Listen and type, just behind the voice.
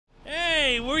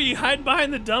were you hiding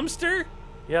behind the dumpster?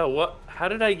 Yeah, what? How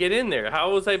did I get in there?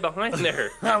 How was I behind there?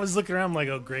 I was looking around like,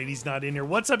 oh great, he's not in here.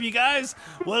 What's up, you guys?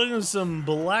 Welcome to some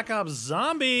Black Ops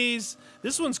Zombies.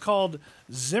 This one's called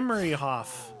Zimmerei.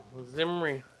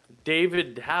 Zimmerei.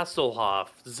 David Hasselhoff.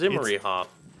 Zimmerei.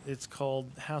 It's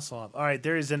called Hasselhoff. All right,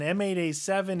 there is an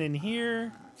M8A7 in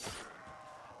here.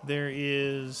 There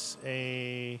is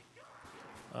a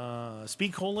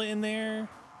Speak Cola in there.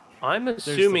 I'm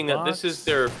assuming that this is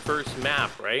their first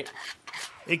map, right?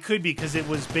 It could be, because it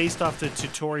was based off the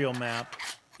tutorial map.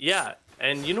 Yeah,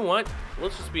 and you know what?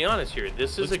 Let's just be honest here.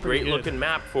 This is a great looking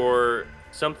map for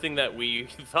something that we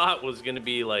thought was going to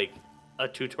be like a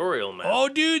tutorial map. Oh,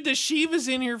 dude, the Shiva's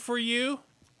in here for you.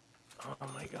 Oh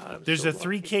my god. There's a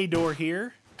 3K door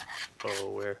here.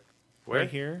 Oh, where? Right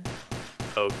here.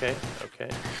 Okay, okay.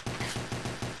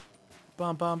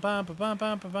 Bum, bum, bum, bum, bum,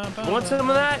 bum, bum, bum, You want some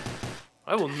of that?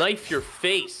 I will knife your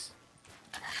face.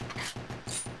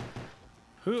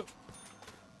 Who?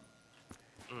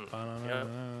 Yeah.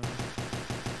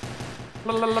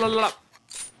 La, la, la, la.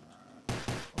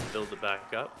 Build it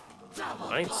back up.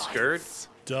 I ain't scared.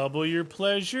 Double your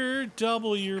pleasure,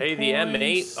 double your Hey, the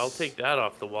points. M8, I'll take that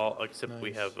off the wall, except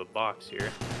we have a box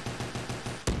here.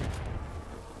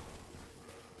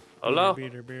 Hola?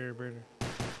 Beater, beater, beater.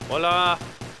 Hola?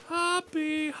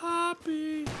 Hoppy,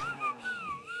 hoppy.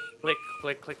 Click,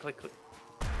 click, click, click, click.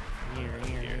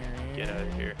 Here, get out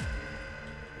of here.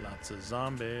 Lots of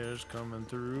zombies coming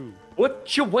through.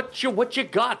 What you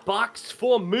got, box,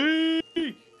 for me?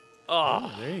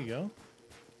 Oh, There you go.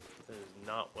 that is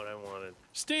not what I wanted.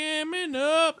 Stamming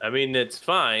up. I mean, it's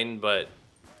fine, but...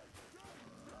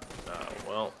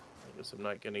 well, I guess I'm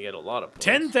not going to get a lot of points.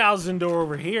 10,000 door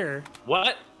over here.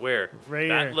 What? Where? Right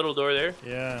that here. little door there?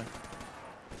 Yeah.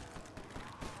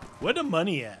 Where the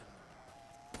money at?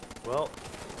 Well,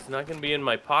 it's not going to be in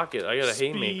my pocket. I got a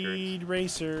haymaker. Speed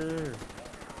racer.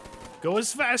 Go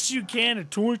as fast as you can at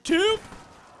 22.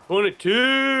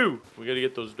 22! We got to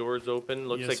get those doors open.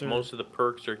 Looks Yes, like sir. most of the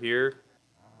perks are here.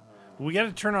 We got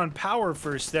to turn on power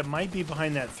first. That might be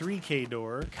behind that 3K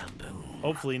door.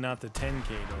 Hopefully not the 10K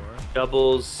door.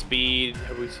 Doubles, speed.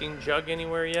 Have we seen Jug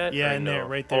anywhere yet? Yeah, Or in no? there,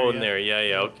 right there, Oh, in yeah. there.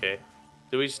 Yeah, okay.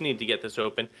 So we just need to get this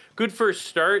open. Good first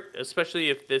start, especially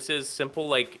if this is simple.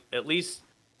 Like, at least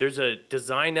there's a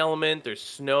design element. There's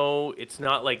snow. It's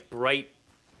not like bright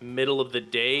middle of the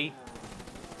day.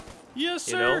 Yes,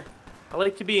 You sir. know? I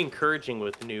like to be encouraging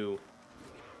with new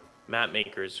map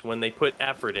makers when they put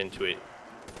effort into it.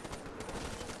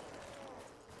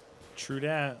 True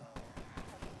that.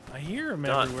 I hear them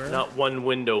everywhere. Not one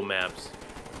window maps.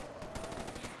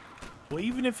 Well,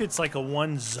 even if it's like a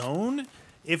one zone,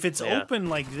 if it's Yeah. open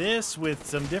like this with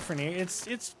some different areas,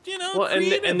 it's you know. Well,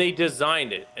 creative. and they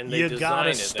designed it, and they you designed gotta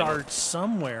it. start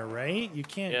somewhere, right? You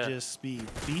can't Yeah. just be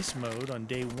beast mode on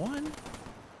day one.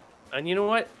 And you know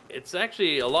what? It's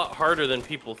actually a lot harder than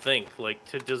people think. Like,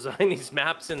 to design these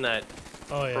maps in that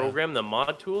Oh yeah. program, the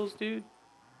mod tools, dude.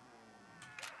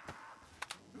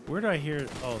 Where do I hear?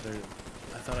 Oh, there.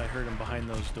 I thought I heard him behind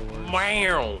those doors.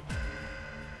 Wow.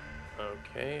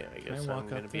 Okay, I guess walk I'm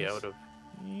gonna up be this? out of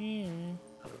Yeah.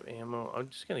 ammo. I'm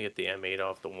just gonna get the M8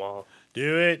 off the wall.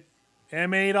 Do it.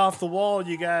 M8 off the wall,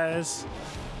 you guys.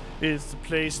 It's the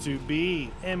place to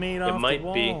be. M8 off might the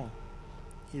wall.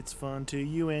 be. It's fun to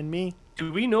you and me.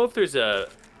 Do we know if there's an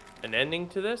ending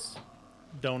to this?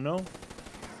 Don't know.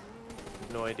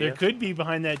 No idea. There could be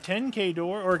behind that 10K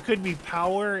door, or it could be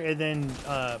power and then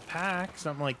pack,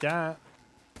 something like that.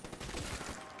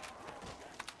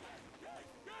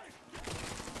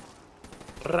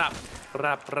 Rap,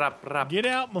 rap, rap, rap. Get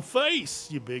out my face,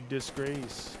 you big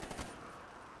disgrace.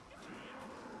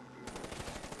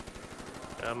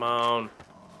 Come on.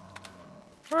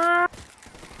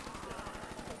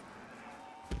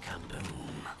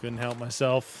 Couldn't help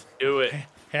myself. Do it.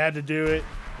 Had to do it.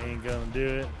 Ain't gonna do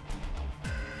it.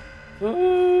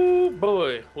 Oh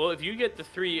boy. Well, if you get the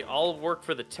 3, I'll work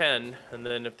for the 10, and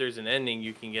then if there's an ending,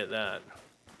 you can get that.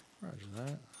 Roger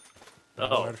that.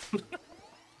 Oh.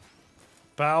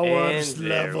 Powers, And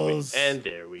there levels. and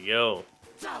there we go.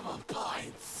 Double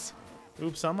points.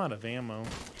 Oops, I'm out of ammo.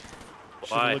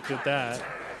 Should Why? have looked at that.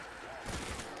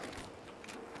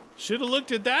 Should have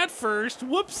looked at that first.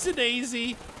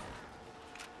 Whoops-a-daisy.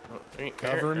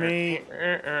 Cover me.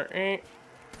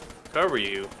 Cover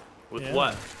you? With Yeah.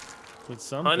 what? With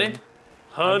something. Honey?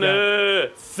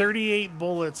 Honey! 38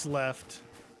 bullets left.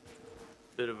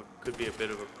 Could be a bit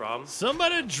of a problem.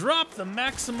 Somebody drop the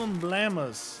maximum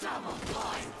blamas. Double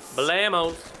points.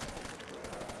 Blamos.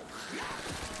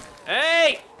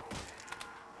 Hey!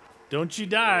 Don't you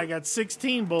die. I got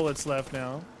 16 bullets left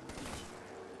now.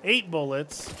 8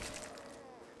 bullets.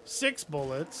 6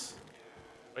 bullets.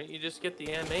 Why don't you just get the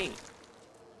M8?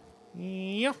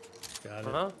 Yeah. Got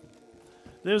it. Huh?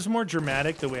 It was more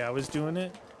dramatic the way I was doing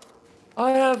it.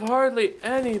 I have hardly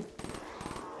any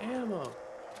ammo.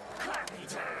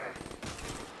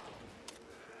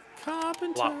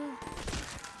 Carpenter. Flop.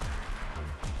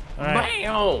 All right.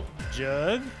 Bam!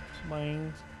 Jug.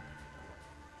 Mine.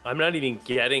 I'm not even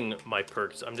getting my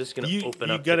perks. I'm just gonna open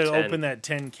You up. gotta to 10. open that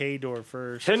 10K door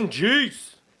first. 10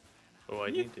 G's. Oh, I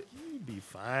need to. You'd be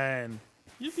fine.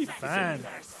 You'd be fine.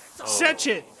 Oh, Set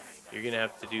it. You're gonna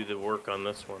have to do the work on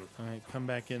this one. All right, come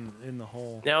back in the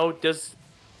hole. Now, does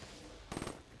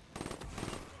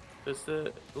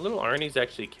the little Arnie's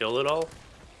actually kill it all?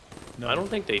 No, I don't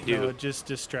think they do. No, it just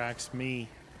distracts me.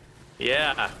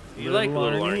 Yeah, you like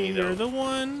little Arnie though. You're the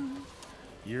one.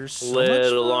 You're so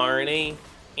Little much fun.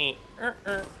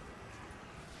 Arnie.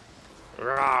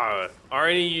 Rah.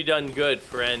 Arnie, you done good,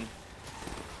 friend.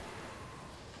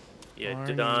 You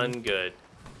Arnie. done good.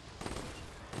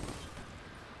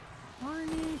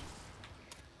 Arnie.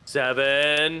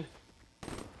 7.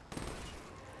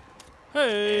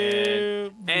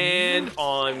 Hey. And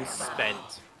I'm spent.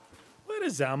 What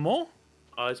is ammo?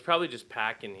 It's probably just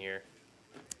packing here.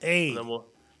 Hey, And then we'll,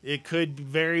 it could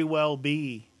very well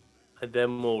be.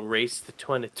 race to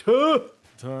 22.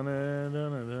 Nothing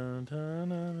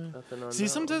on See, that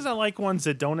sometimes I like ones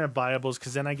that don't have biables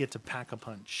because then I get to pack a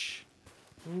punch.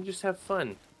 You just have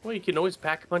fun. Well, you can always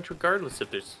pack a punch regardless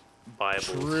if there's Bibles.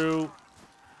 True.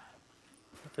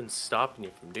 Nothing's stopping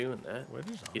you from doing that. What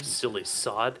is You on? silly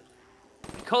sod.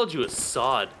 I called you a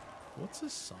sod. What's a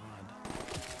sod?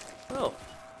 Oh,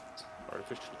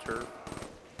 artificial turf.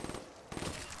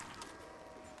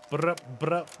 Bruh,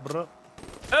 bruh, bruh.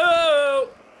 Oh!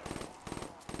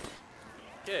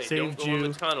 Okay, Saved don't go in you.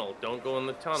 the tunnel. Don't go in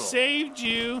the tunnel. Saved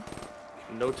you.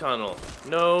 No tunnel.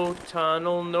 No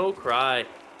tunnel, no cry.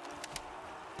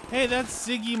 Hey, that's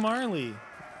Ziggy Marley.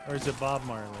 Or is it Bob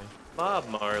Marley? Bob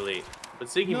Marley. But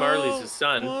Ziggy No Marley's his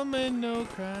son. Woman, no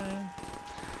crime.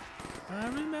 I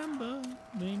remember.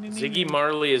 Ziggy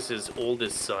Marley is his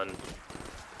oldest son.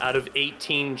 Out of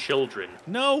 18 children.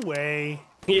 No way.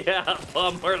 Yeah,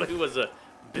 Bob Marley was a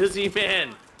busy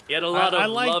man. He had a lot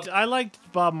of love. I liked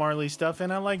Bob Marley stuff,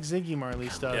 and I like Ziggy Marley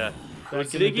stuff. Yeah.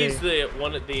 Back in the Ziggy's day.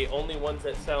 the only ones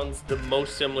that sounds the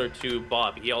most similar to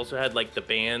Bob. He also had like the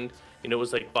band, it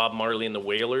was like Bob Marley and the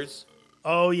Wailers.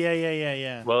 Oh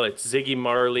yeah. Well, it's Ziggy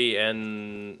Marley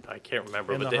and I can't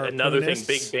remember, And but the another thing, Harpoonists?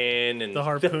 Big Band and The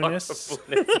Harpoonists?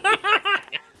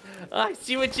 I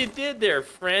see what you did there,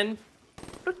 friend.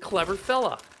 What a clever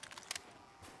fella.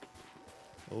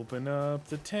 Open up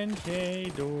the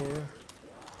 10K door.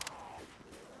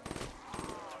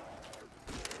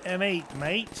 M8,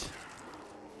 mate.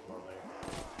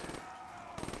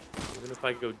 Even if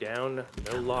I go down,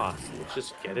 no loss. Let's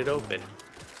just get it open.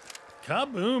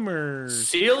 Kaboomers.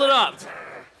 Seal it up.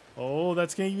 Oh,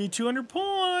 that's going to give you 200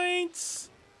 points.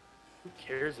 Who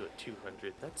cares about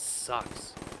 200? That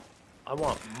sucks. I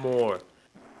want more.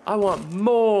 I want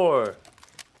more.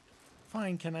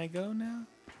 Fine, can I go now?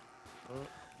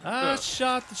 I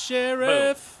shot the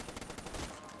sheriff.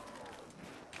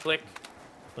 Click.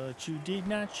 But you did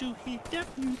not shoot his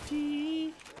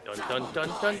deputy. Dun dun dun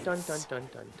dun dun dun dun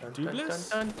dun dun dun dun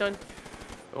dun dun.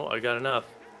 Oh, I got enough.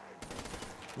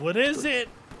 What is it?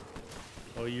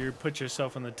 Oh, you put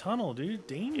yourself in the tunnel, dude.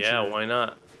 Danger. Yeah, why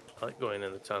not? I like going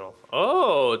in the tunnel.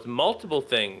 Oh, it's multiple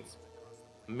things.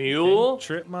 Mule.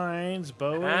 Trip mines,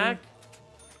 bow. Pack.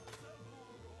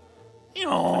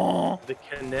 The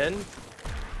cannon.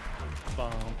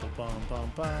 Bum, bum,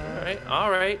 bum, bum. All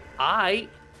right.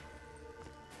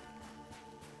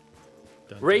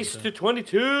 Dun, Race dun, to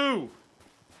 22.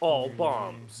 All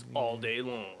bombs, all day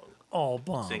long. all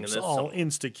bombs, Singing this all song.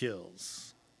 insta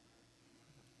kills.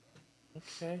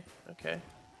 Okay.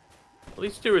 At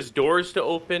least there was doors to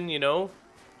open,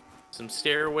 Some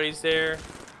stairways there.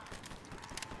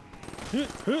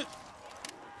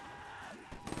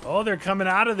 Oh, they're coming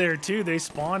out of there too. They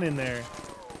spawn in there.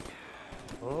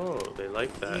 Oh, they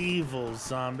like that. Evil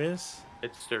zombies.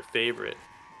 It's their favorite.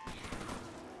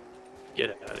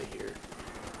 Get out of here.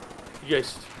 You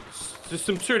guys, is this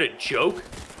some sort of joke?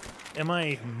 Am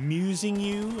I amusing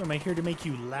you? Am I here to make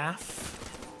you laugh?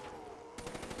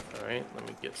 All right, let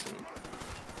me get some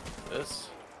of this.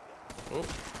 Oh.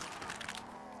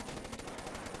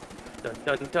 Dun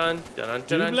dun dun dun dun dun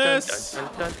dun Dubless. dun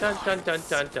dun dun dun dun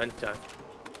dun dun dun.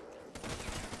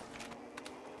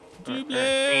 Double.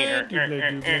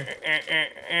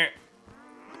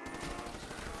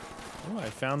 Oh, I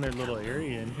found their little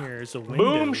area in here. It's a window.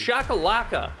 Boom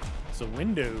shakalaka. It's a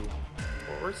window.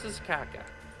 Where's this caca?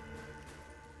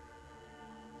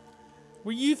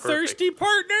 Were you Perfect. thirsty,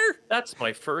 partner? That's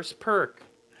my first perk.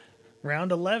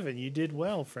 Round 11. You did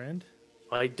well, friend.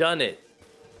 I done it.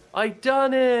 I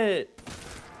done it.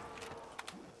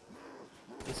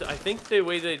 I think the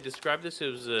way they described this,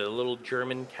 it was a little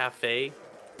German cafe.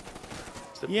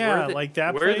 So Yeah, like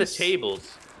that Where are the place?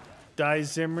 tables? Die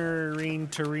Zimmerei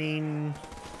Terrain.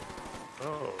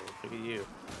 Oh, look at you.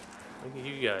 Look at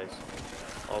you guys.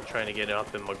 All trying to get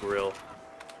up in my grill.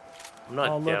 I'm not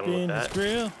All up down with in his that.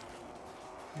 grill.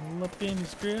 All up in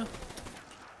his grill.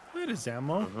 Where is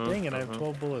ammo? Dang it, I have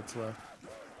 12 bullets left.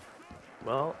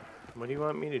 Well, what do you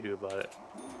want me to do about it?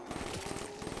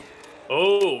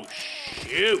 Oh,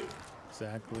 shoot.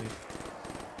 Exactly.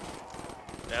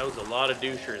 That was a lot of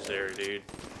douchers there, dude.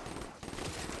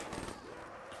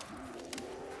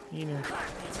 You know.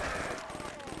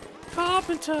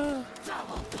 Carpenter.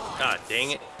 God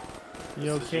dang it.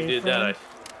 You Since okay, you did friend? that,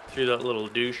 I threw that little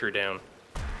doucher down.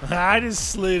 I just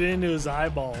slid into his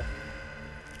eyeball.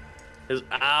 His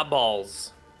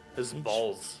eyeballs. His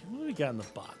balls. What do we got in the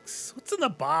box? What's in the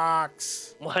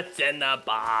box? What's in the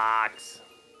box?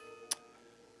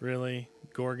 Really?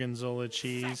 Gorgonzola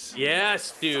cheese?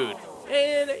 Yes, dude.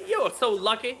 And you're so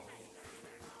lucky.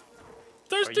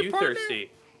 Thirsty Are you partner?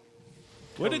 thirsty?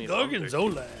 What Tell did me if I'm thirsty.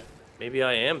 Gorgonzola at? Maybe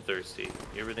I am thirsty.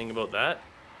 You ever think about that?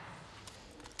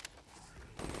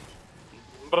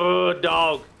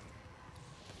 Dog.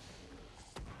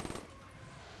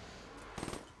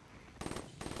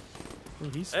 Ooh,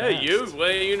 he's Hey, fast. you.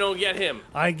 Well, you don't get him.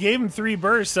 I gave him 3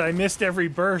 bursts. I missed every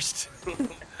burst.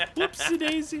 Whoopsie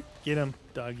daisy. Get him,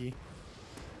 doggy.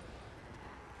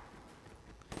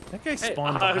 That guy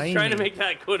spawned I behind was trying me. to make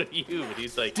that go to you, but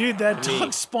he's like, Dude, that me.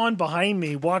 dog spawned behind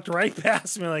me, walked right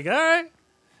past me, like, all right.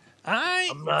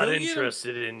 I'm not go get him."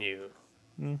 interested in you.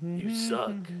 You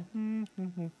suck.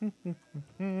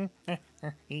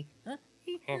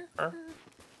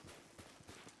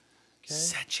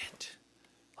 Setch it.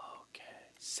 Okay.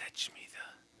 Setch me the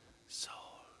soul.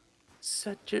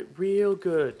 Such it real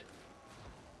good.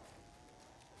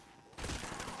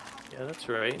 Yeah, that's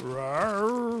right.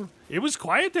 Rawr. It was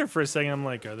quiet there for a second. I'm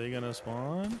like, are they gonna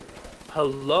spawn?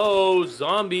 Hello,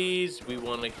 zombies. We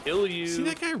want to kill you. See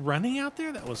that guy running out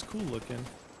there? That was cool looking.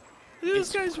 Look at this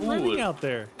It's guy's cool. running out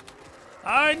there.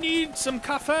 I need some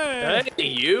cafe. Hey,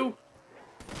 you.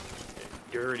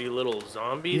 Dirty little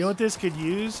zombies. You know what this could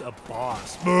use? A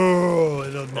boss. Oh,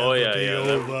 it'll never Oh, yeah, be yeah.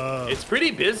 over. It's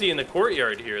pretty busy in the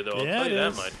courtyard here, though. I'll Yeah, tell you it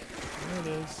that is. much.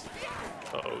 There it is.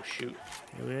 Oh, shoot.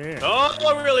 There.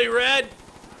 Oh, really, Red?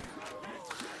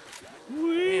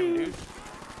 Whee. Damn, dude.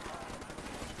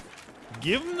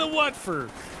 Give him the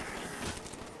Watford.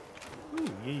 Ooh,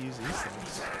 you use these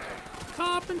things.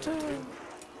 Carpenter.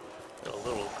 Got a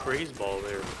little craze ball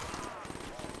there.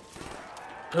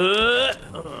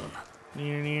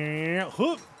 Near.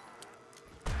 Whoop.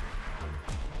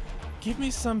 Give me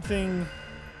something.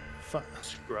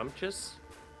 Scrumptious?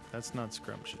 That's not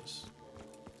scrumptious.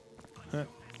 Huh.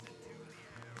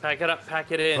 Pack it up,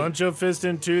 pack it in. Punch your fist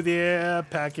into the air.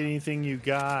 Pack anything you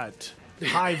got.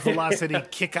 High velocity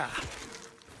kicker.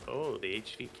 Oh, the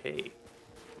HVK.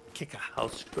 Kicker. How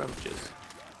scrumptious.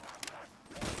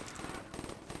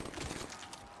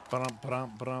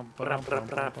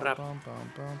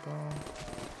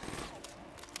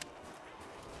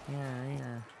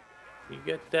 You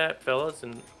get that, fellas,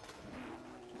 and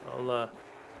I'll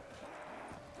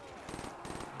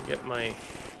get my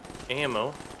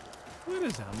ammo. What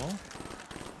is ammo?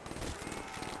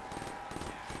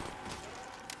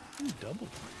 Ooh, double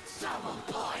points. Double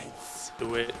points.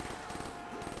 Do it.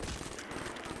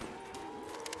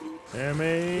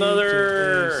 M8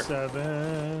 Another.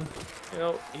 7. You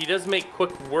know, he does make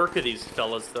quick work of these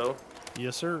fellas, though.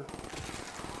 Yes, sir.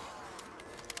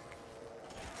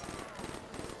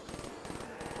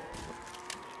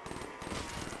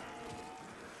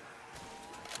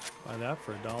 Buy that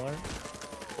for $1.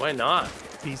 Why not?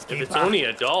 Peacekeeper. If it's only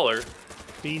 $1.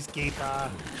 Peacekeeper.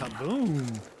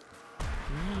 Kaboom.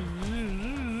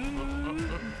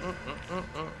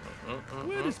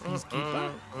 What is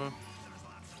Peacekeeper?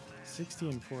 60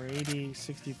 and 480,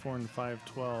 64 and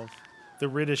 512. The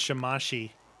rid of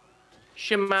Shamashi.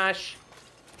 Shamash.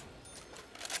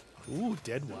 Ooh,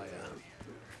 dead wire.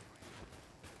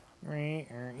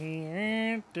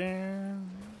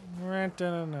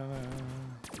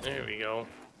 There we go.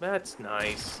 That's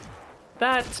nice.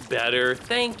 That's better.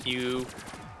 Thank you.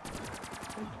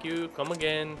 Thank you. Come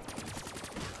again.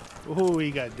 Ooh,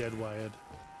 he got dead wired.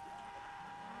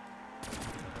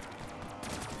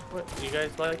 What? You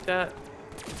guys like that?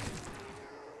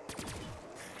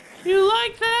 You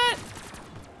like that?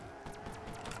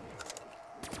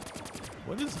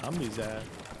 What is zombies at?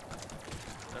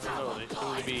 I don't know. They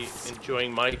seem to be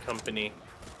enjoying my company.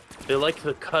 They like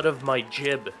the cut of my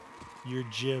jib. Your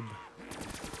jib.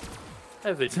 I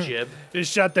have a jib.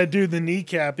 Just shot that dude in the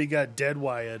kneecap. He got dead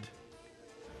wired.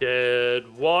 Dead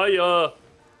wire.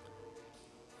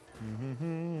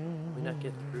 Can we not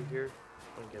get through here?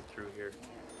 I want to get through here.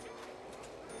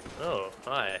 Oh,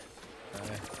 hi.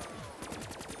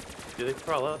 Do they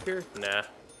crawl up here? Nah.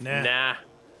 Nah.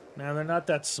 Nah, they're not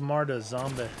that smart a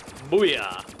zombie.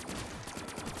 Booyah.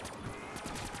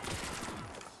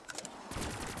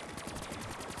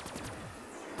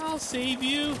 I'll save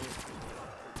you.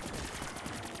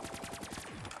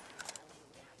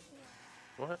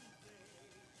 What?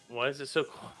 Why is it so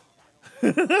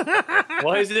quiet?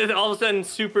 Why is it all of a sudden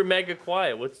super mega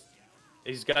quiet?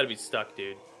 He's got to be stuck,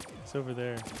 dude. It's over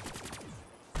there.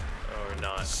 Or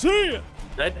not. See ya.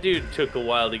 That dude took a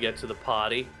while to get to the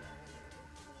potty.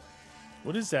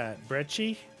 What is that?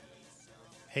 Brecci?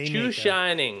 Shoe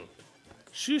shining.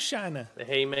 Shoe shiner. The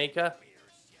haymaker.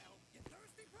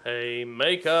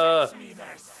 Haymaker.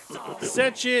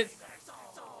 Set it.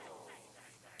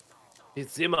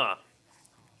 It's Zimmer.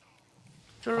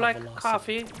 Do you like velocity.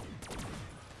 coffee?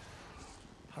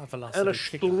 High velocity And a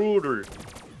kick. strudel.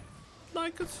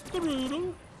 Like a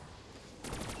strudel.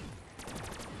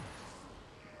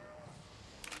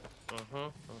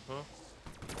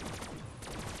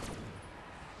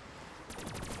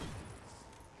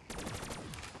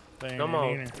 Come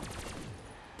on.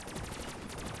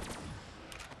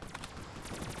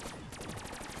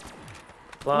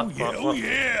 Flop, flop, flop.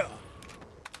 yeah.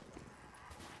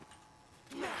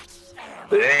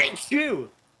 Phew!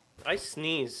 I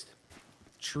sneezed.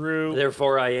 True.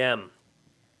 Therefore I am.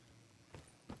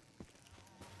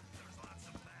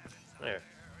 There.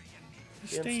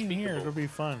 Stay in here. It'll be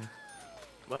fun.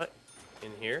 What?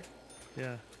 In here?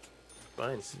 Yeah.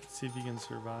 Fine. See if you can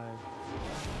survive.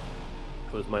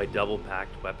 With my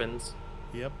double-packed weapons.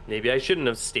 Yep. Maybe I shouldn't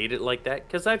have stated it like that,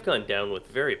 because I've gone down with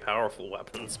very powerful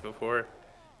weapons before.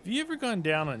 Have you ever gone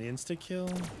down on insta-kill?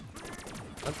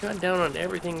 I've gone down on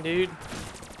everything, dude.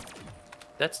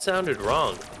 That sounded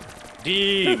wrong.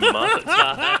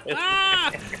 Demonetized.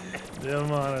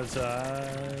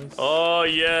 Demonetized. Oh,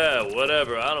 yeah,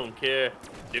 whatever. I don't care.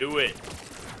 Do it.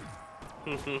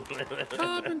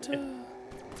 Carpenter.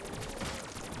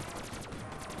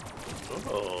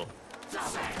 Oh.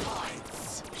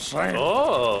 Slam.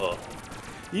 Oh.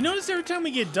 You notice every time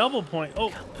we get double point.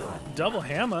 Oh, double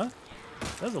hammer.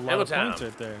 That's a lot Hammer of time. points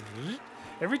right there.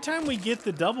 Every time we get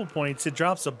the double points, it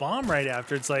drops a bomb right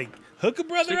after. It's like, hook a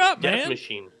brother up, Death man.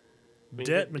 machine. We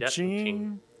Debt need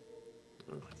machine.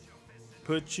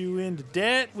 Put you into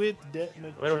debt with debt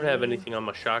machine. I don't have anything on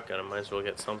my shotgun. I might as well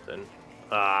get something.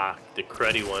 Ah, the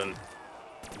cruddy one.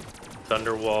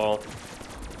 Thunderwall.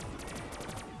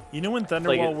 You know when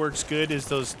Thunderwall works good is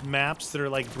those maps that are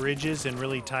like bridges and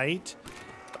really tight,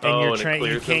 and Oh, you're and it trying, you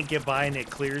clears can't them? get by and it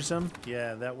clears them.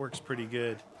 Yeah, that works pretty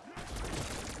good.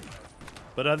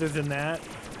 But other than that,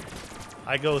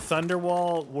 I go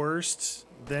Thunderwall worst,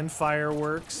 then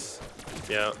Fireworks.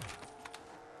 Yeah.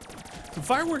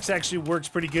 Fireworks actually works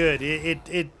pretty good.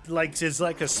 It like is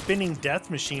like a spinning death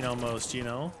machine almost, you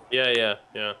know. Yeah.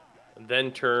 And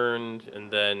then turned, and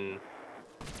then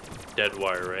dead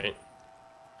wire, right?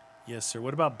 Yes, sir.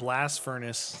 What about Blast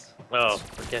Furnace? Oh,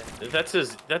 forget. That's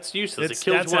useless. It's- It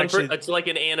kills that's one actually- It's like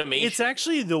an animation. It's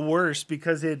actually the worst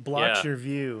because it blocks Yeah. your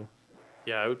view.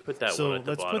 Yeah, I would put that So one at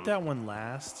the let's bottom. put that one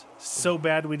last. So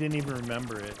bad we didn't even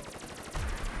remember it.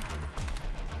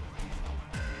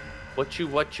 What you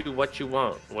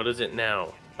want? What is it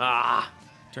now? Ah,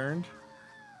 Turned.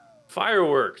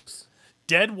 fireworks.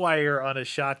 Dead wire on a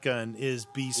shotgun is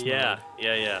beast Yeah.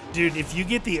 mode. Dude, if you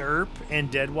get the ERP and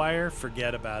dead wire,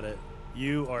 forget about it.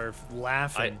 You are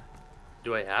laughing.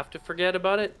 Do I have to forget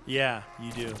about it? Yeah,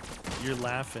 you do. You're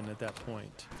laughing at that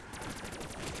point.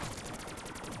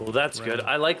 Well, that's Right. good.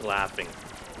 I like laughing.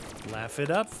 Laugh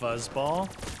it up, fuzzball.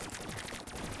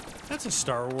 That's a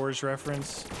Star Wars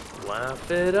reference. Laugh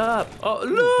it up. Oh,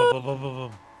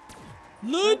 look!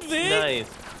 Ludwig! Nice.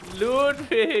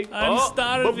 Ludwig! I'm Oh,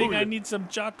 starving. bubble. I need some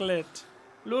chocolate.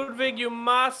 Ludwig, you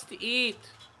must eat.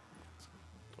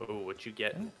 Oh, what you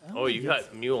get? Oh, you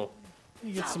got mule.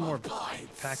 You get some more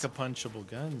pack-a-punchable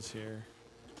guns here.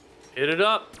 Hit it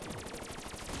up.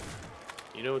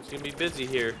 You know it's gonna be busy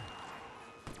here.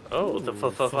 Oh, the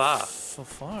fa-fa-fa.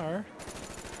 Fafar.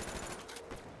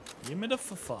 Give me the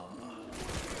fafar.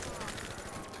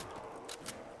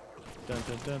 Dun,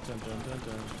 dun, dun, dun, dun, dun,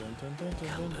 dun, dun, dun, dun, dun,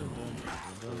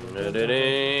 dun,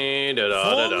 dun, dun.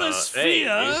 Formless Hey,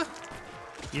 fear.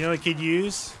 You know what I could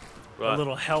use? what? A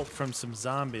little help from some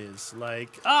zombies.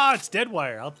 Like, it's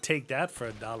Deadwire. I'll take that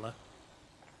for $1.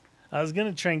 I was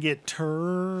gonna try and get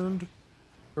turned.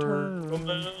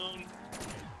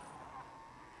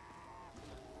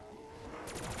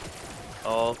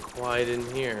 All quiet in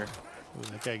here. Ooh,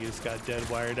 that guy just got dead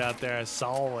wired out there. I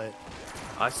saw it.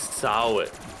 I saw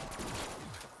it.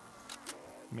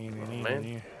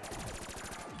 Man.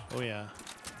 Oh yeah.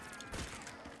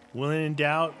 When in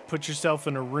doubt, put yourself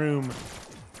in a room.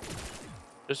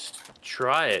 Just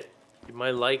try it. You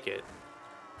might like it.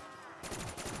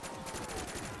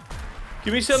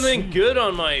 Give me something good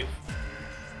on my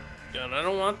gun. I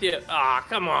don't want the... Ah,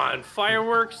 come on.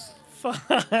 Fireworks?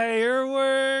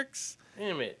 Fireworks.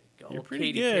 Damn it. You're All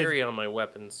pretty Katy good. Perry on my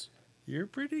weapons. You're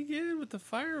pretty good with the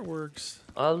fireworks.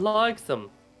 I like them.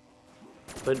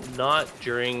 But not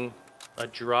during a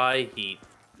dry heat.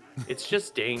 It's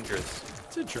just dangerous.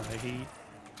 It's a dry heat.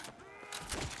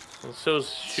 And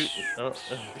so's shooting. Oh,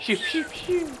 pew, pew,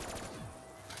 pew.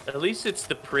 At least it's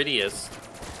the prettiest.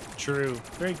 True.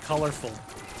 Very colorful.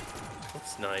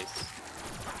 That's nice.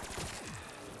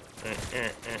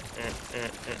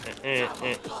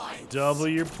 Double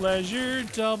your pleasure,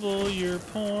 double your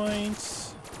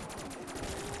points.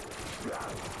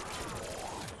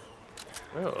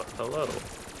 Oh, hello.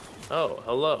 Oh,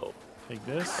 hello. Take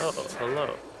this. Oh,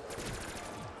 hello.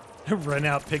 Run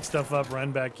out, pick stuff up,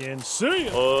 run back in. See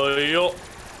ya. Oh, yo.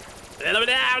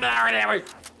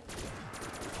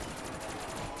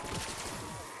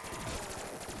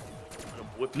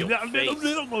 Whip your face,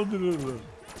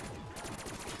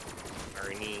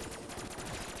 Arnie.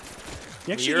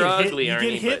 You actually You're get ugly, hit, you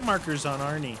Arnie, get hit but- markers on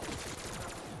Arnie.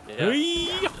 Yeah.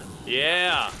 Whee!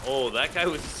 Yeah. Oh, that guy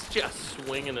was just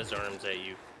swinging his arms at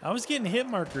you. I was getting hit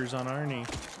markers on Arnie.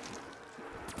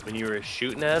 When you were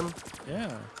shooting at him?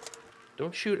 Yeah.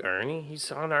 Don't shoot Arnie.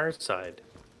 He's on our side.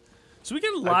 So we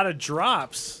get a lot of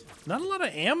drops. Not a lot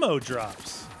of ammo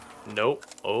drops. Nope.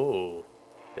 Oh.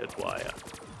 Dead wire.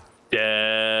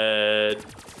 Dead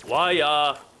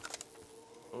wire.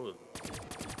 Oh,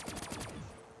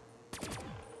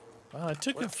 Wow, I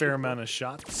took a What's fair your- amount of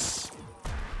shots.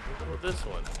 look at this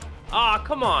one. Ah,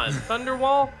 come on.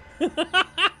 Thunderwall?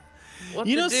 What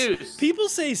You the know, deuce? people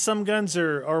say some guns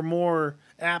are more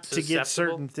apt to get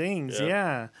Susceptible? certain things. Yeah.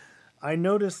 Yeah. I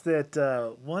noticed that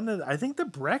I think the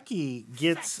Brecci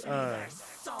gets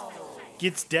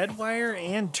dead wire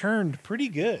and turned pretty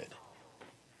good.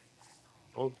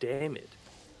 Oh, damn it.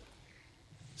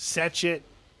 Setch it.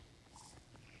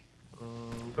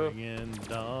 Boop. Friggin'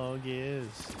 dog is.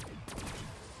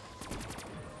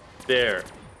 There.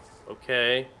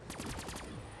 Okay.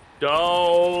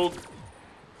 Dog.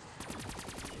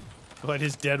 What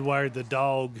is dead wired the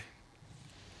dog?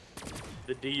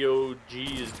 The D-O-G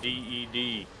is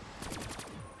D-E-D.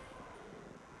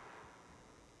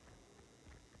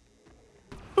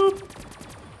 Boop.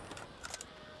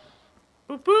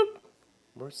 Boop, boop.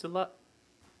 Where's the lot?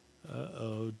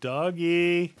 Uh-oh,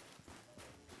 doggy.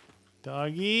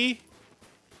 Doggy.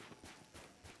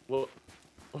 What?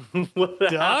 What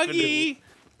happened? Doggy.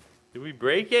 Did we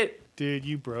break it? Dude,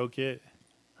 you broke it.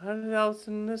 How did else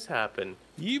did this happen?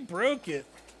 You broke it.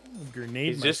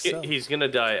 Grenade He's just myself. he's gonna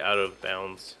die out of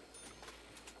bounds.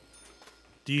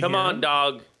 Do you Come hear on, him?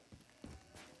 dog.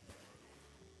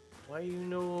 Why you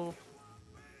know?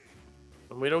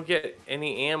 And we don't get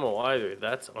any ammo either.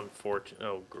 That's unfortunate.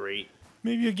 Oh, great.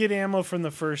 Maybe you'll get ammo from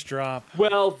the first drop.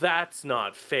 Well, that's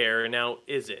not fair. Now,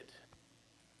 is it?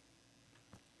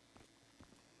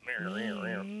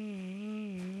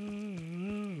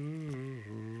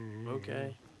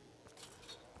 Okay.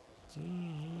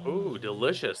 Ooh,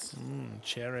 delicious.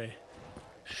 Cherry.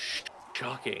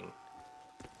 Shocking.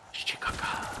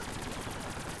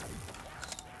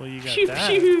 Well, you got Pew, that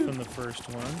pew. from the first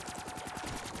one.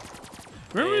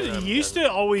 Remember, Yeah, you used to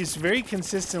always very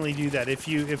consistently do that. If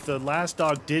the last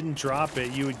dog didn't drop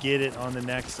it, you would get it on the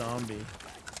next zombie.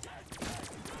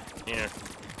 Yeah.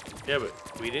 Yeah,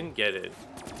 but we didn't get it.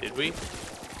 Did we?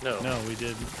 No. No, we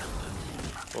didn't.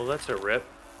 Well, that's a rip.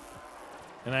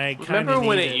 And I kind Remember of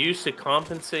when it used to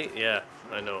compensate? Yeah,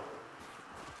 I know.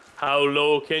 How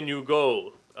low can you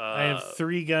go? I have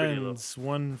 3 pretty low. guns,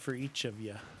 one for each of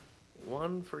you.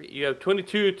 One for you have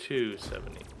 22 to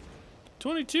 70.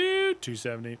 22,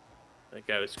 270. That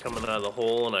guy was coming out of the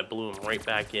hole, and I blew him right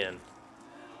back in.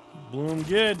 Blew 'em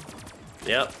good.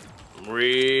 Yep,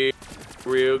 real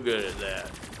good at that.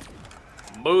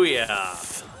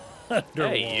 Booyah!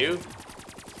 Hey, you.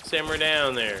 Simmer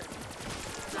down there.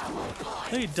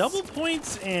 Hey, double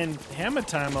points and hammer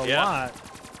time a Yeah. lot.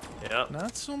 Yep.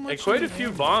 Not so much. And quite a in few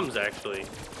hammer. bombs, actually.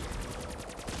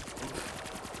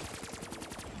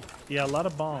 Yeah, a lot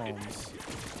of bombs.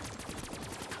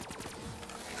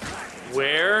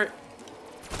 Where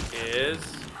is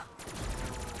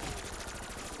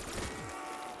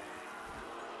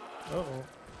Uh-oh.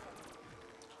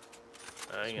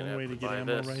 I'm gonna One have way to to get buy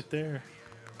ammo this. right there.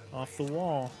 Off the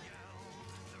wall.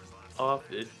 Off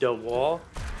the wall.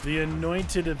 The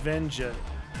Anointed Avenger.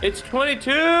 It's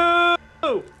 22!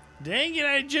 Dang it,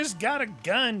 I just got a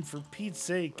gun, for Pete's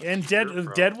sake. And Sure,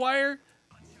 bro. dead wire?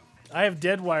 I have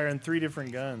dead wire and 3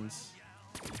 different guns.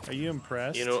 Are you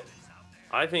impressed? You know,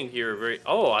 I think you're very...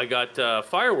 Oh, I got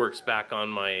fireworks back on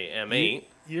my M8.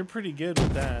 You're pretty good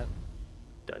with that.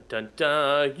 Dun dun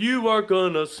dun, you are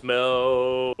gonna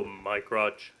smell my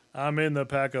crotch. I'm in the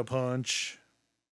pack-a-punch.